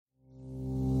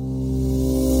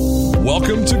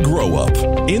Welcome to Grow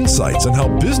Up, insights on how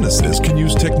businesses can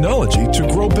use technology to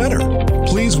grow better.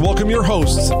 Please welcome your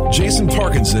hosts, Jason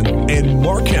Parkinson and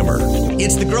Mark Hemmer.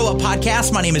 It's the Grow Up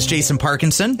Podcast. My name is Jason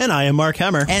Parkinson. And I am Mark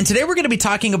Hemmer. And today we're going to be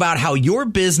talking about how your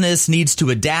business needs to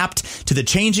adapt to the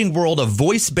changing world of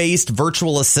voice-based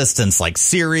virtual assistants like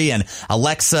Siri and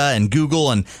Alexa and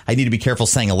Google. And I need to be careful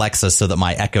saying Alexa so that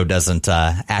my Echo doesn't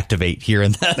activate here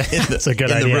in the, That's a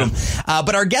good idea. room.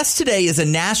 But our guest today is a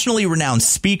nationally renowned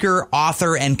speaker,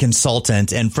 author, and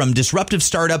consultant. And from disruptive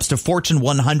startups to Fortune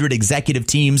 100 executive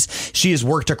teams, she has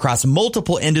worked across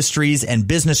multiple industries and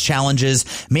business challenges,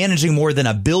 managing more than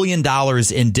 $1 billion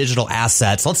in digital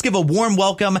assets. Let's give a warm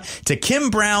welcome to Kim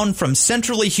Brown from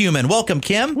Centrally Human. Welcome,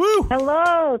 Kim. Woo!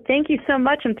 Hello. Thank you so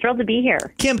much. I'm thrilled to be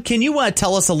here. Kim, can you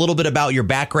tell us a little bit about your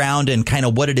background and kind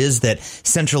of what it is that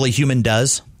Centrally Human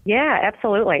does? Yeah,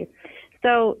 absolutely.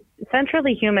 So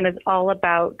Centrally Human is all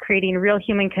about creating real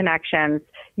human connections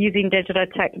using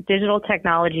digital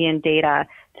technology and data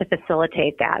to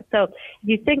facilitate that. So if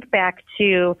you think back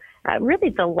to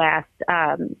really the last,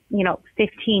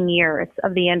 15 years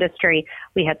of the industry,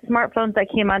 we had smartphones that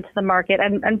came onto the market,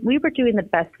 and we were doing the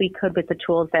best we could with the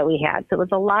tools that we had. So it was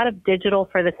a lot of digital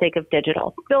for the sake of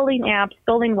digital, building apps,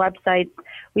 building websites.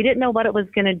 We didn't know what it was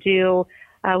going to do.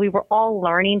 We were all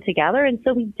learning together, and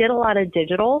so we did a lot of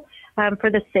digital for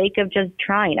the sake of just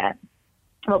trying it.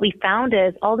 What we found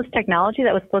is all this technology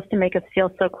that was supposed to make us feel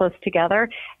so close together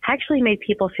actually made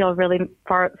people feel really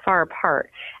far apart.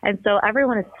 And so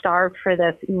everyone is starved for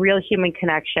this real human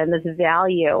connection, this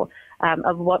value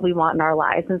of what we want in our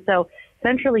lives. And so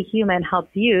Centrally Human helps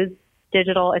use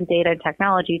digital and data and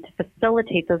technology to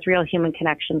facilitate those real human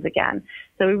connections again.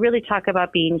 So we really talk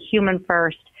about being human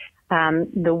first,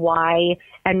 the why,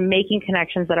 and making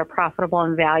connections that are profitable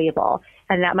and valuable.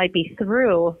 And that might be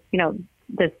through,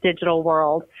 this digital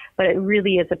world, but it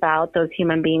really is about those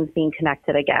human beings being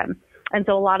connected again. And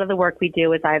so a lot of the work we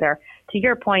do is either, to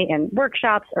your point, in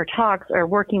workshops or talks or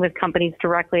working with companies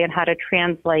directly on how to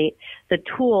translate the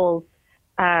tools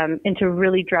into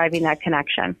really driving that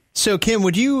connection. So, Kim,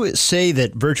 would you say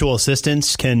that virtual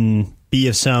assistants can be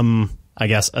of some,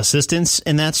 assistance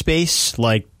in that space?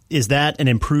 Like, is that an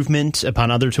improvement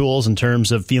upon other tools in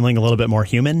terms of feeling a little bit more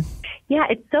human? Yeah,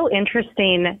 it's so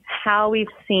interesting how we've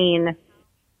seen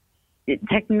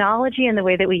technology and the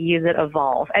way that we use it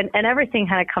evolve, and everything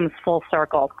kind of comes full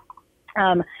circle.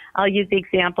 I'll use the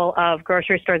example of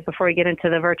grocery stores before we get into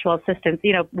the virtual assistants.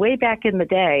 Way back in the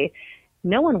day,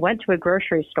 no one went to a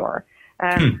grocery store.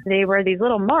 They were these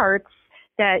little marts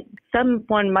that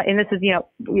someone might, and this is,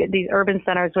 these urban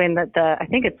centers when I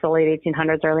think it's the late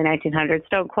 1800s, early 1900s,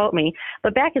 don't quote me,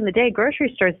 but back in the day,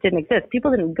 grocery stores didn't exist. People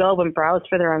didn't go and browse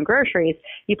for their own groceries.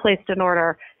 You placed an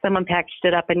order, someone packaged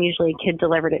it up, and usually a kid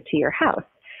delivered it to your house.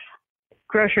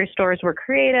 Grocery stores were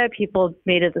created, people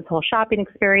made it this whole shopping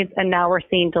experience, and now we're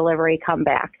seeing delivery come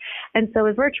back. And so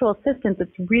with virtual assistants,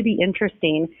 it's really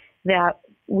interesting that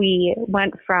we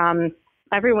went from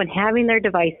everyone having their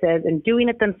devices and doing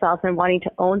it themselves and wanting to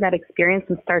own that experience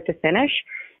from start to finish.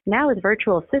 Now with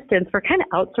virtual assistants, we're kind of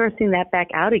outsourcing that back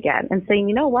out again and saying,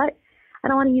 you know what? I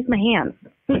don't want to use my hands.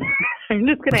 I'm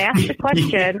just going to ask the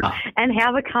question and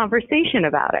have a conversation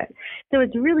about it. So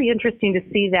it's really interesting to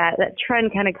see that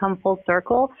trend kind of come full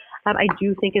circle. I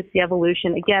do think it's the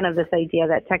evolution, again, of this idea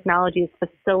that technology is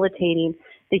facilitating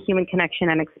the human connection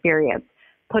and experience,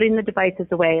 putting the devices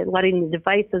away, letting the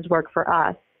devices work for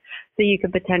us. So you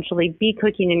could potentially be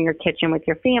cooking in your kitchen with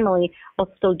your family while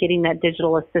still getting that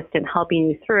digital assistant helping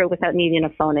you through without needing a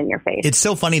phone in your face. It's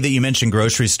so funny that you mentioned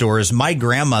grocery stores. My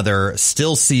grandmother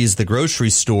still sees the grocery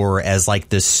store as like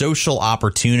this social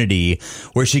opportunity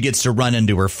where she gets to run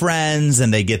into her friends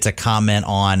and they get to comment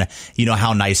on,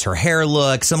 how nice her hair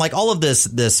looks and like all of this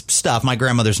stuff. My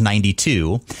grandmother's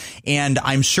 92, and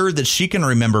I'm sure that she can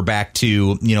remember back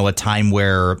to, a time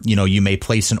where, you may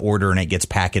place an order and it gets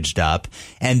packaged up,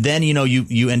 and then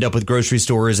you end up with grocery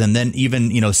stores and then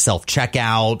even,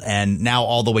 self-checkout, and now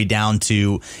all the way down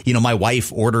to, my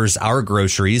wife orders our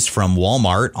groceries from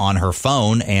Walmart on her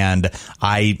phone and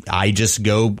I just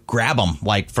go grab them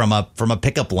like from a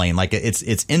pickup lane. Like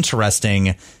it's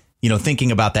interesting,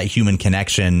 thinking about that human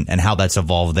connection and how that's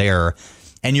evolved there.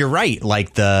 And you're right.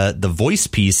 Like the voice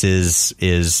piece is,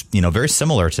 very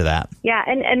similar to that. Yeah.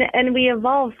 And we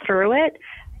evolved through it,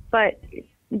 but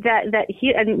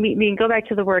and we can go back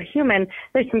to the word human.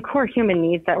 There's some core human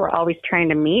needs that we're always trying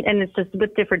to meet, and it's just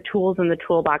with different tools in the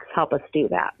toolbox help us do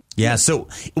that. Yeah. So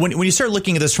when you start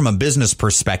looking at this from a business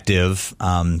perspective,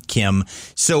 Kim,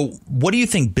 so what do you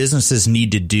think businesses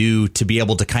need to do to be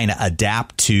able to kind of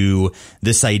adapt to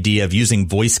this idea of using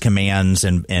voice commands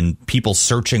and people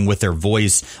searching with their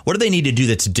voice? What do they need to do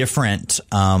that's different,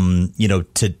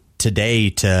 today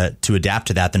to adapt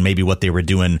to that than maybe what they were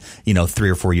doing, 3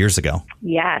 or 4 years ago?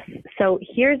 Yes. So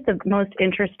here's the most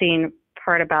interesting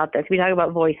part about this. We talk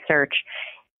about voice search.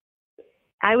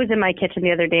 I was in my kitchen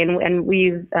the other day and we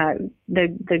use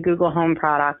the Google Home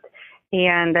product.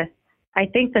 And I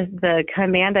think the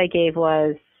command I gave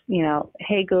was,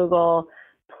 hey, Google,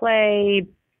 play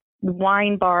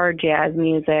wine bar jazz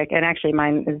music. And actually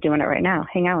mine is doing it right now.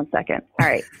 Hang on 1 second. All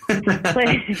right.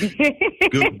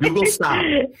 Google stop.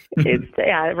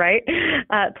 Right.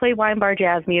 Play wine bar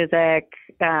jazz music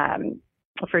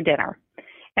for dinner.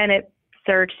 And it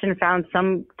searched and found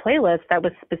some playlist that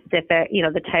was specific,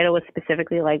 the title was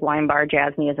specifically like wine bar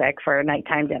jazz music for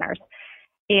nighttime dinners.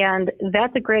 And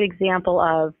that's a great example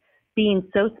of being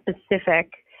so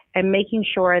specific and making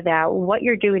sure that what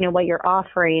you're doing and what you're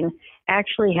offering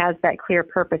actually has that clear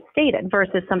purpose stated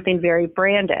versus something very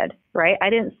branded, right?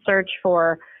 I didn't search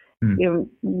for,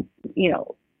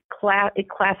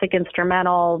 classic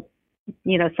instrumental,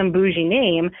 some bougie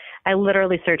name. I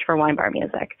literally searched for wine bar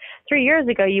music. 3 years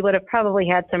ago, you would have probably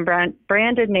had some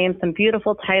branded names, some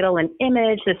beautiful title and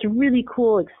image, this really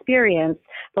cool experience.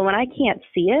 But when I can't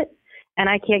see it and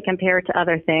I can't compare it to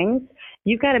other things,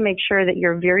 you've got to make sure that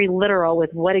you're very literal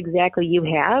with what exactly you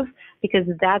have, because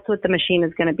that's what the machine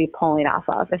is going to be pulling off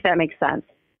of, if that makes sense.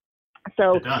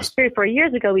 So 3 or 4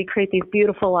 years ago, we create these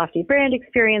beautiful, lofty brand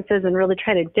experiences and really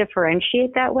try to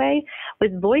differentiate that way.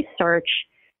 With voice search,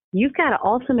 you've got to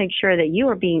also make sure that you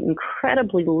are being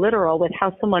incredibly literal with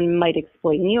how someone might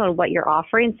explain you and what you're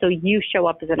offering, so you show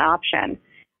up as an option.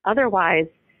 Otherwise,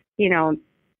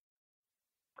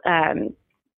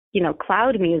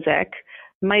 cloud music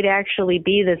might actually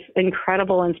be this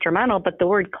incredible instrumental, but the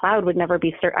word cloud would never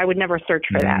be I would never search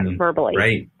for that verbally.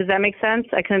 Right. Does that make sense?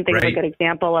 I couldn't think of a good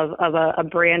example of a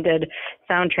branded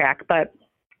soundtrack, but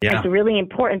it's really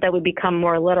important that we become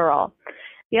more literal.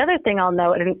 The other thing I'll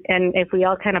note, and if we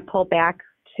all kind of pull back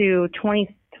to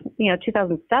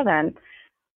 2007,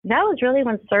 that was really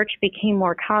when search became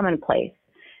more commonplace.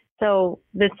 So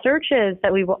the searches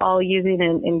that we were all using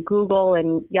in Google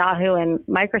and Yahoo and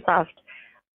Microsoft,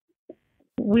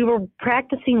 we were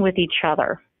practicing with each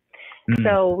other.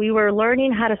 So we were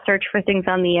learning how to search for things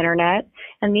on the internet,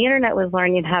 and the internet was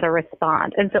learning how to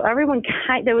respond. And so everyone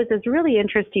there was this really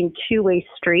interesting two-way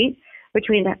street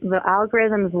between the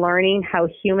algorithms learning how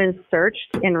humans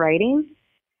searched in writing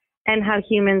and how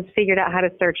humans figured out how to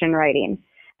search in writing.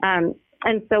 And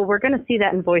so we're going to see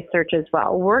that in voice search as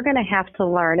well. We're going to have to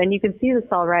learn, and you can see this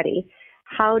already,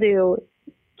 how to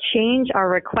change our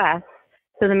requests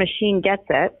so the machine gets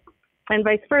it, and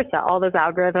vice versa. All those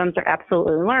algorithms are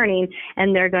absolutely learning,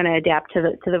 and they're going to adapt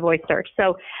to the voice search.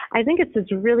 So I think it's this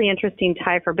really interesting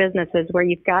tie for businesses where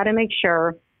you've got to make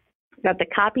sure that the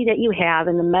copy that you have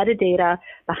and the metadata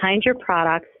behind your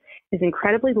products is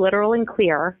incredibly literal and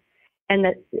clear, and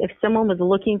that if someone was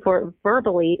looking for it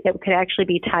verbally, it could actually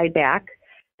be tied back.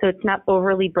 So it's not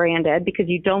overly branded, because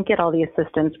you don't get all the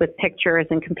assistance with pictures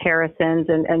and comparisons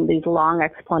and these long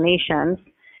explanations.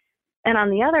 And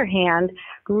on the other hand,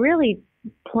 really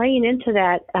playing into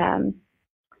that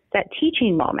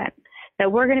teaching moment,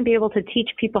 that we're going to be able to teach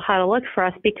people how to look for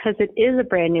us, because it is a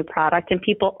brand new product and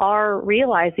people are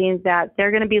realizing that they're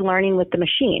going to be learning with the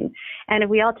machine. And if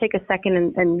we all take a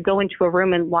second and go into a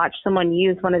room and watch someone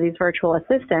use one of these virtual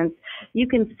assistants, you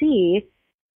can see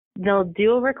they'll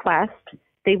do a request.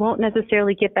 They won't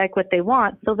necessarily get back what they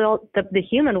want, so the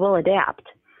human will adapt.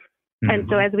 And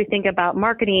so as we think about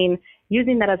marketing,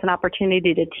 using that as an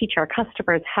opportunity to teach our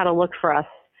customers how to look for us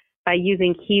by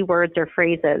using keywords or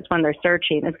phrases when they're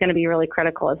searching is going to be really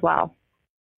critical as well.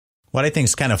 What I think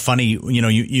is kind of funny,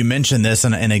 you mentioned this,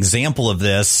 and an example of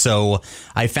this. So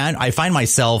I find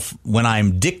myself when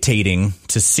I'm dictating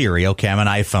to Siri, okay, I'm an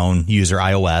iPhone user,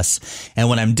 iOS, and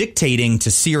when I'm dictating to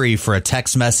Siri for a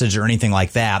text message or anything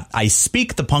like that, I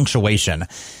speak the punctuation.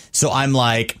 So I'm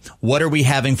like, what are we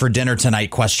having for dinner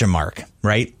tonight? ?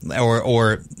 Right?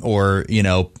 Or,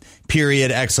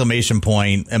 period, exclamation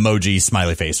point, emoji,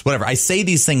 smiley face, whatever. I say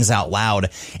these things out loud,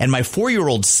 and my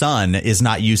 4-year-old son is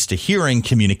not used to hearing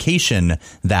communication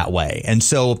that way. And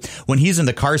so when he's in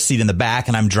the car seat in the back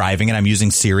and I'm driving and I'm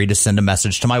using Siri to send a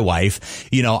message to my wife,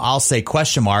 I'll say ?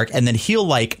 And then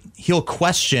he'll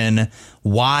question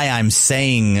why I'm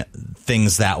saying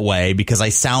things that way, because I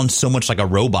sound so much like a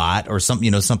robot or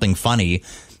something funny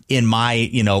in my,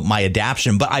 my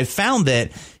adaption. But I found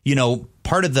that,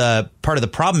 part of the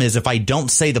problem is if I don't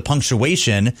say the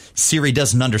punctuation, Siri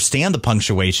doesn't understand the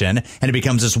punctuation, and it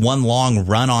becomes this one long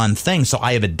run-on thing. So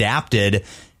I have adapted,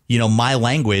 my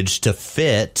language to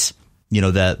fit,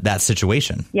 that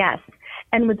situation. Yes.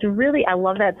 And I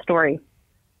love that story.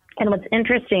 And what's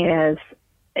interesting is,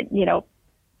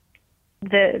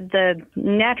 the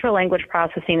natural language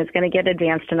processing is going to get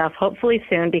advanced enough, hopefully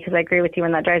soon, because I agree with you,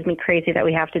 and that drives me crazy that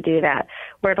we have to do that,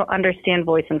 where it'll understand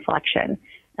voice inflection,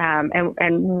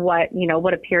 and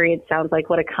what a period sounds like,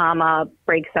 what a comma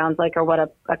break sounds like, or what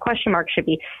a question mark should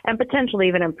be, and potentially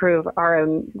even improve our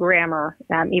own grammar,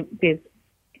 because,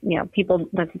 people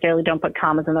necessarily don't put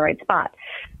commas in the right spot.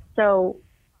 So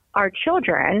our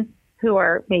children, who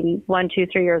are maybe 1, 2,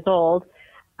 3 years old,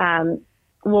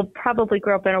 will probably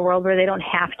grow up in a world where they don't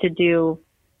have to do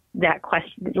that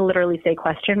question, literally say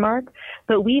question mark,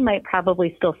 but we might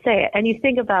probably still say it. And you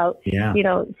think about,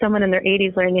 someone in their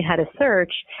 80s learning how to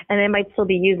search, and they might still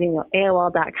be using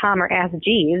AOL.com or Ask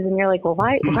Jeeves, and you're like, well,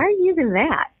 why are you using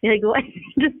that? You're like,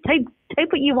 just type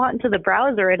what you want into the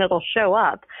browser and it'll show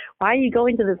up. Why are you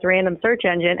going to this random search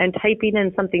engine and typing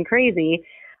in something crazy?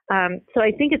 So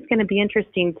I think it's going to be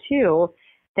interesting too,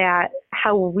 that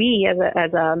how we as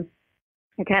a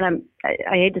kind of,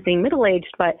 I hate to say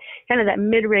middle-aged, but kind of that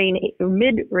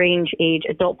mid-range age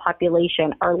adult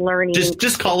population are learning.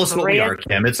 Just call us what we are,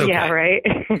 Kim. It's okay. Yeah, right.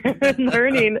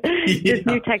 Learning this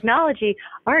new technology.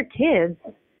 Our kids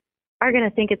are going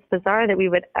to think it's bizarre that we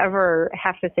would ever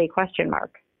have to say question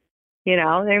mark. They're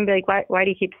going to be like, why do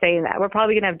you keep saying that? We're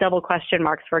probably going to have double question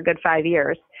marks for a good 5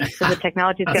 years. So the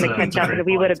technology is going to catch up and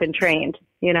we would have been trained,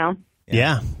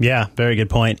 Yeah. Very good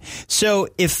point. So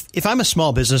if I'm a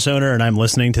small business owner and I'm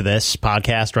listening to this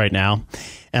podcast right now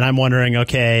and I'm wondering,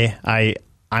 okay,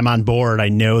 I'm on board. I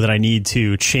know that I need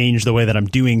to change the way that I'm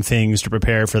doing things to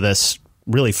prepare for this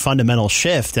really fundamental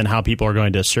shift in how people are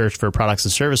going to search for products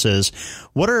and services.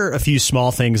 What are a few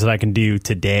small things that I can do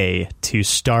today to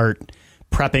start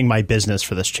prepping my business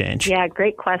for this change? Yeah,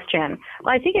 great question.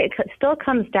 Well, I think it still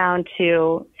comes down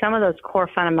to some of those core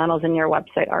fundamentals in your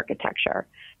website architecture.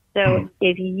 So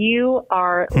if you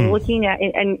are looking at,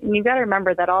 and you've got to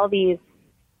remember that all these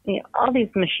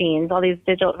machines, all these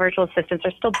digital virtual assistants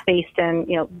are still based in,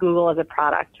 Google as a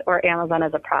product or Amazon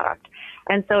as a product.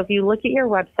 And so if you look at your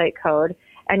website code,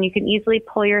 and you can easily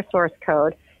pull your source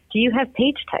code, do you have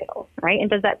page titles, right? And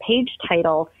does that page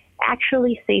title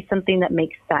actually say something that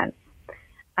makes sense?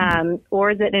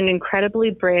 Or is it an incredibly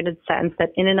branded sentence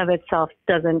that in and of itself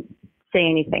doesn't say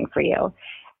anything for you?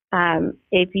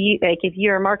 If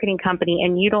you're a marketing company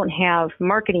and you don't have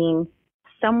marketing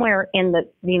somewhere in the,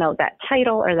 that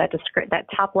title or that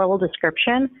top level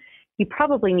description, you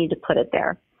probably need to put it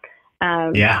there.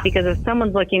 Because if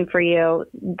someone's looking for you,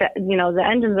 the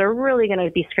engines are really going to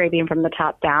be scraping from the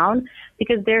top down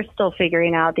because they're still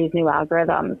figuring out these new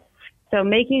algorithms. So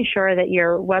making sure that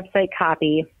your website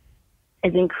copy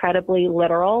is incredibly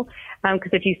literal.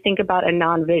 Because if you think about a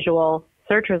non-visual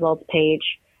search results page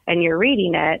and you're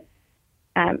reading it,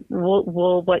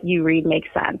 will what you read make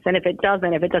sense? And if it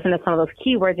doesn't have some of those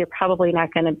keywords, you're probably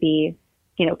not going to be,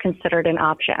 considered an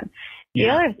option. The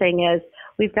other thing is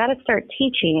we've got to start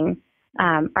teaching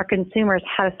our consumers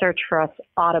how to search for us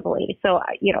audibly. So,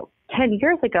 10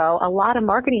 years ago, a lot of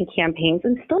marketing campaigns,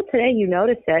 and still today you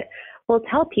notice it, will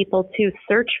tell people to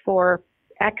search for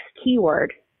X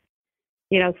keyword.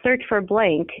 Search for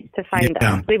blank to find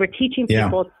us. We were teaching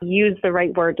people to use the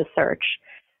right word to search.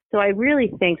 So I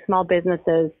really think small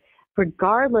businesses,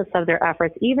 regardless of their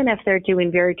efforts, even if they're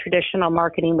doing very traditional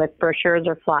marketing with brochures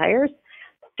or flyers,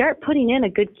 start putting in a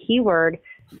good keyword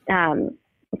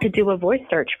to do a voice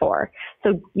search for.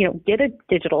 So, get a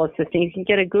digital assistant. You can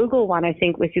get a Google one, I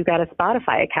think, if you've got a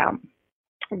Spotify account.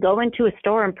 Go into a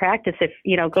store and practice. If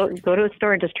go to a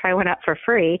store and just try one out for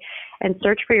free and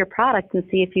search for your product and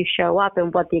see if you show up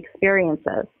and what the experience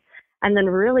is. And then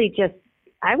really just,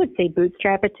 I would say,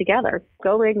 bootstrap it together.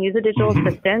 Go in, use a digital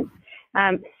assistant,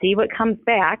 see what comes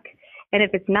back. And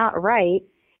if it's not right,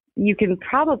 you can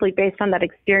probably, based on that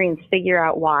experience, figure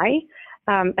out why.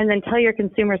 And then tell your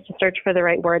consumers to search for the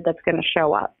right word that's going to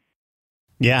show up.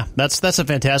 Yeah, that's a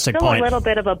fantastic Still point. A little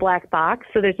bit of a black box,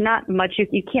 so there's not much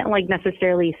you can't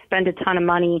necessarily spend a ton of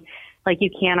money like you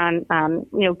can on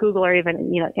Google or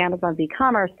even Amazon's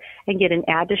e-commerce and get an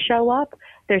ad to show up.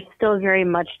 They're still very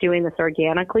much doing this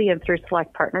organically and through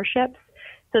select partnerships,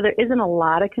 so there isn't a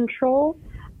lot of control.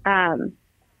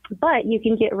 But you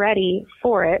can get ready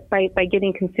for it by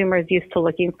getting consumers used to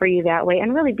looking for you that way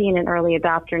and really being an early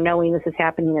adopter, knowing this is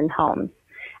happening in homes.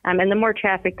 And the more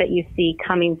traffic that you see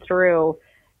coming through,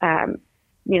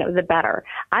 the better.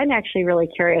 I'm actually really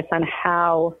curious on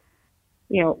how,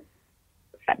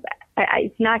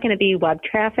 It's not going to be web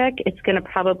traffic. It's going to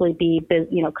probably be,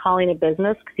 calling a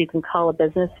business, because you can call a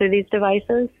business through these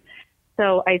devices.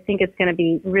 So I think it's going to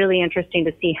be really interesting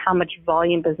to see how much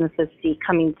volume businesses see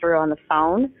coming through on the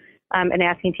phone, and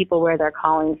asking people where they're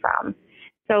calling from.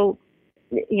 So,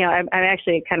 I'm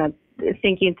actually kind of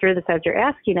thinking through this as you're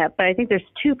asking it, but I think there's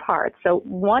two parts. So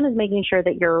one is making sure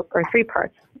that or three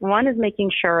parts. One is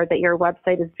making sure that your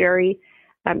website is very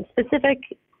specific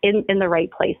in the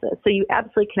right places. So you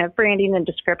absolutely can have branding and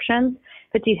descriptions,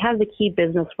 but do you have the key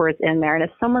business words in there? And if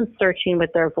someone's searching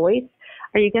with their voice,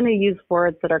 are you going to use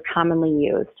words that are commonly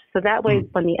used? So that way,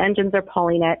 when the engines are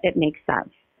pulling it, it makes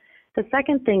sense. The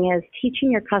second thing is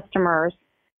teaching your customers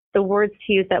the words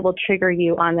to use that will trigger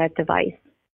you on that device.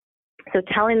 So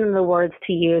telling them the words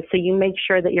to use, so you make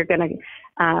sure that you're going to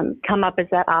come up as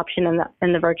that option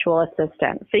in the virtual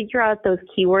assistant. Figure out those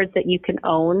keywords that you can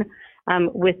own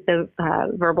with the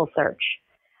verbal search.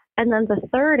 And then the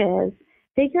third is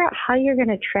figure out how you're going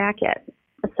to track it.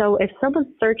 So if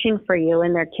someone's searching for you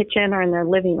in their kitchen or in their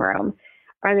living room,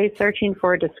 are they searching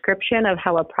for a description of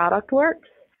how a product works,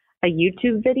 a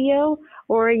YouTube video,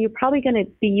 or are you probably going to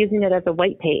be using it as a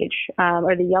white page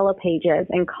or the yellow pages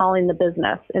and calling the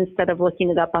business instead of looking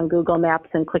it up on Google Maps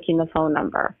and clicking the phone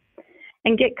number?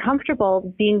 And get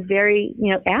comfortable being very,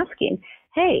 asking,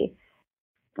 hey,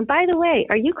 by the way,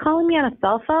 are you calling me on a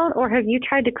cell phone, or have you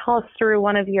tried to call us through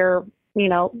one of your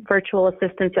virtual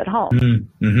assistants at home?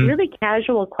 Mm-hmm. Really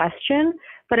casual question,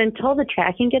 but until the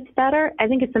tracking gets better, I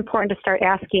think it's important to start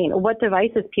asking what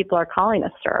devices people are calling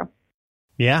us through.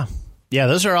 Yeah. Yeah,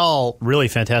 those are all really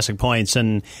fantastic points.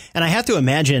 And I have to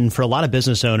imagine for a lot of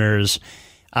business owners,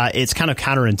 it's kind of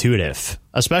counterintuitive,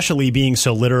 especially being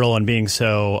so literal and being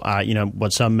so,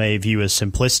 what some may view as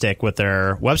simplistic with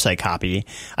their website copy.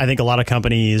 I think a lot of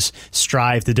companies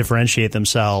strive to differentiate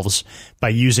themselves by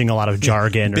using a lot of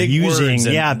jargon or using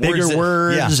bigger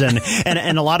words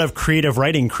and a lot of creative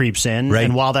writing creeps in. Right.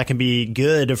 And while that can be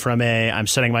good from I'm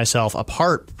setting myself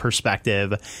apart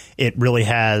perspective, it really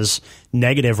has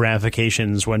negative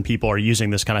ramifications when people are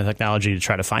using this kind of technology to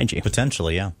try to find you.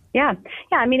 Potentially, yeah. Yeah.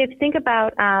 I mean, if you think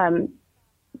about,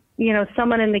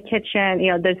 someone in the kitchen,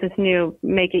 there's this new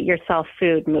make it yourself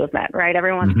food movement, right?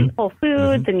 Everyone wants to eat whole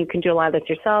foods and you can do a lot of this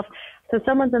yourself. So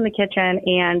someone's in the kitchen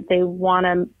and they want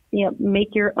to,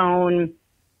 make your own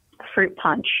fruit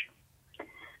punch.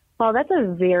 Well, that's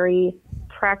a very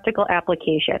practical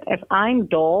application. If I'm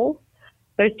Dole,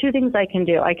 there's two things I can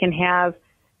do. I can have,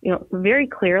 very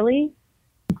clearly,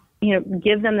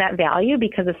 give them that value,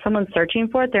 because if someone's searching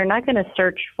for it, they're not going to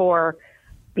search for,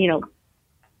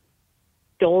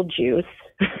 Dole juice,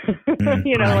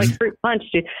 like fruit punch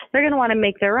juice. They're going to want to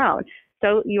make their own.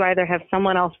 So you either have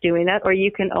someone else doing that, or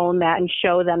you can own that and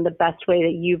show them the best way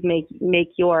that you make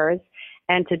yours,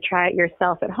 and to try it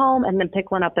yourself at home and then pick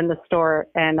one up in the store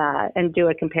and do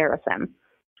a comparison.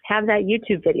 Have that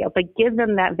YouTube video, but give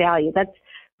them that value. That's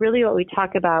really what we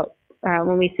talk about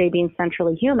when we say being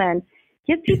centrally human.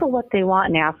 Give people what they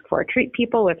want and ask for. Treat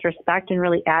people with respect and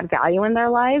really add value in their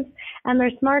lives. And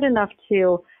they're smart enough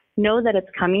to know that it's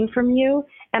coming from you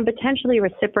and potentially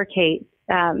reciprocate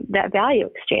that value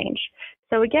exchange.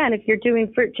 So again, if you're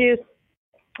doing fruit juice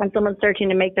and someone's searching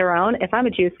to make their own, if I'm a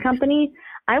juice company,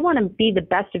 I want to be the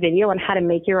best video on how to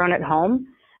make your own at home,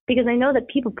 because I know that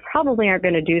people probably aren't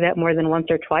going to do that more than once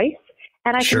or twice.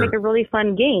 And I can make a really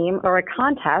fun game or a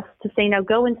contest to say, now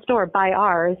go in store, buy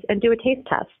ours, and do a taste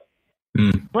test.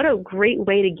 What a great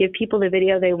way to give people the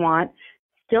video they want,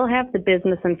 still have the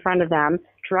business in front of them,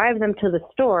 drive them to the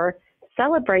store,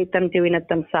 celebrate them doing it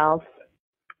themselves,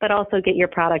 but also get your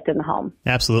product in the home.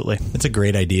 Absolutely. It's a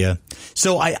great idea.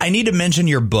 So I need to mention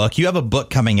your book. You have a book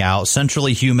coming out,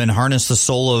 Centrally Human, Harness the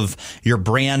Soul of Your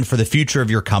Brand for the Future of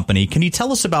Your Company. Can you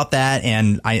tell us about that?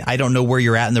 And I don't know where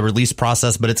you're at in the release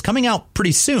process, but it's coming out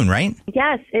pretty soon, right?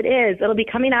 Yes, it is. It'll be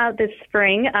coming out this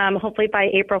spring, hopefully by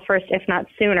April 1st, if not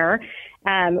sooner.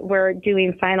 We're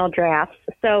doing final drafts.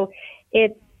 So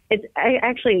it's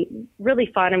actually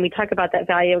really fun, and we talk about that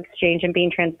value exchange and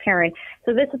being transparent.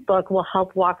 So this book will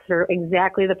help walk through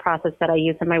exactly the process that I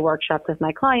use in my workshops with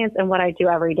my clients and what I do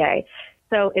every day.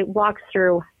 So it walks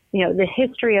through, the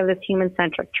history of this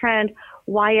human-centric trend,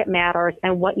 why it matters,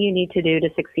 and what you need to do to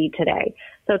succeed today.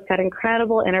 So it's got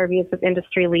incredible interviews with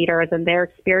industry leaders and their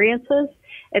experiences.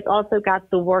 It's also got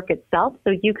the work itself,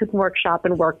 so you can workshop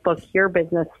and workbook your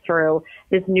business through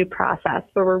this new process,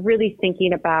 where we're really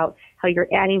thinking about how you're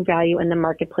adding value in the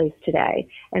marketplace today,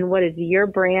 and what is your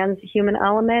brand's human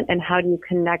element, and how do you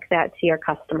connect that to your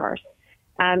customers.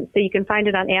 So you can find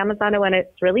it on Amazon when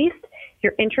it's released. If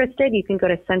you're interested, you can go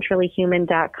to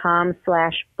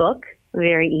centrallyhuman.com/book,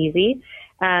 very easy,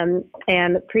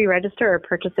 and pre-register or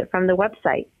purchase it from the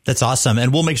website. That's awesome.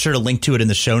 And we'll make sure to link to it in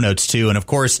the show notes too. And of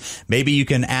course, maybe you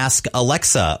can ask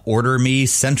Alexa, order me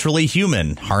Centrally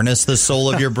Human, harness the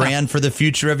soul of your brand for the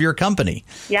future of your company.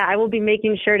 Yeah, I will be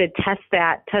making sure to test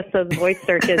those voice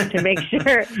searches to make sure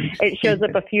it shows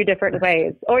up a few different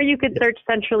ways. Or you could search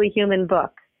Centrally Human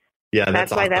book. Yeah,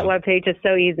 that's why awesome. that webpage is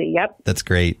so easy. Yep. That's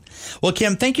great. Well,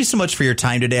 Kim, thank you so much for your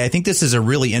time today. I think this is a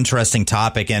really interesting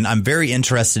topic, and I'm very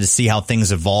interested to see how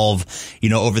things evolve,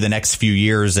 over the next few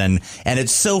years. And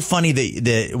it's so funny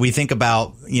that we think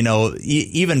about,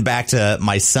 even back to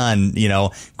my son,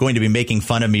 going to be making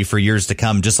fun of me for years to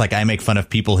come, just like I make fun of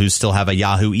people who still have a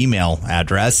Yahoo email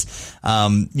address.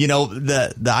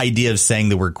 The idea of saying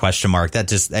the word question mark,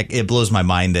 it blows my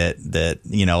mind that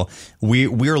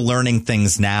we're learning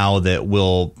things now that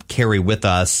will carry with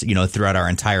us, throughout our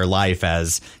entire life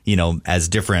as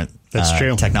different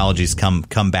technologies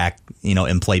come back,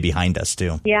 and play behind us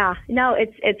too. Yeah, no,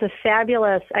 it's a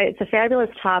fabulous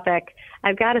topic.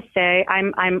 I've got to say,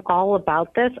 I'm all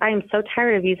about this. I am so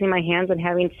tired of using my hands and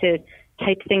having to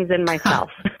type things in myself.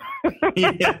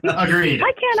 Yeah, agreed.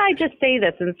 Why can't I just say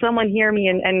this and someone hear me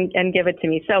and give it to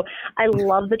me? So I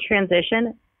love the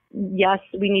transition. Yes,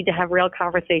 we need to have real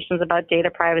conversations about data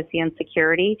privacy and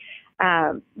security.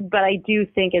 But I do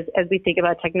think as we think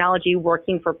about technology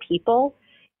working for people,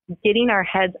 getting our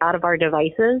heads out of our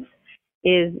devices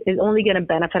is only going to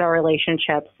benefit our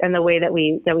relationships and the way that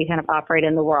we kind of operate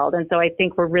in the world. And so I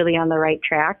think we're really on the right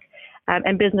track.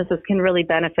 And businesses can really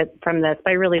benefit from this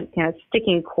by really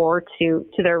sticking core to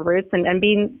their roots and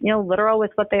being literal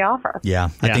with what they offer. Yeah,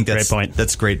 I think that's great point.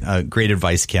 That's great. Great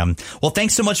advice, Kim. Well,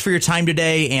 thanks so much for your time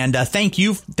today, and thank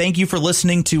you for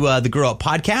listening to the Grow Up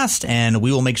podcast. And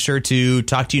we will make sure to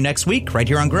talk to you next week right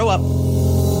here on Grow Up.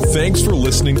 Thanks for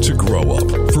listening to Grow Up.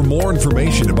 For more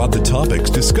information about the topics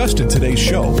discussed in today's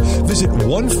show, visit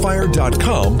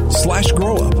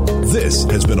onefire.com/growup. This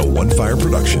has been a One Fire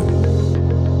production.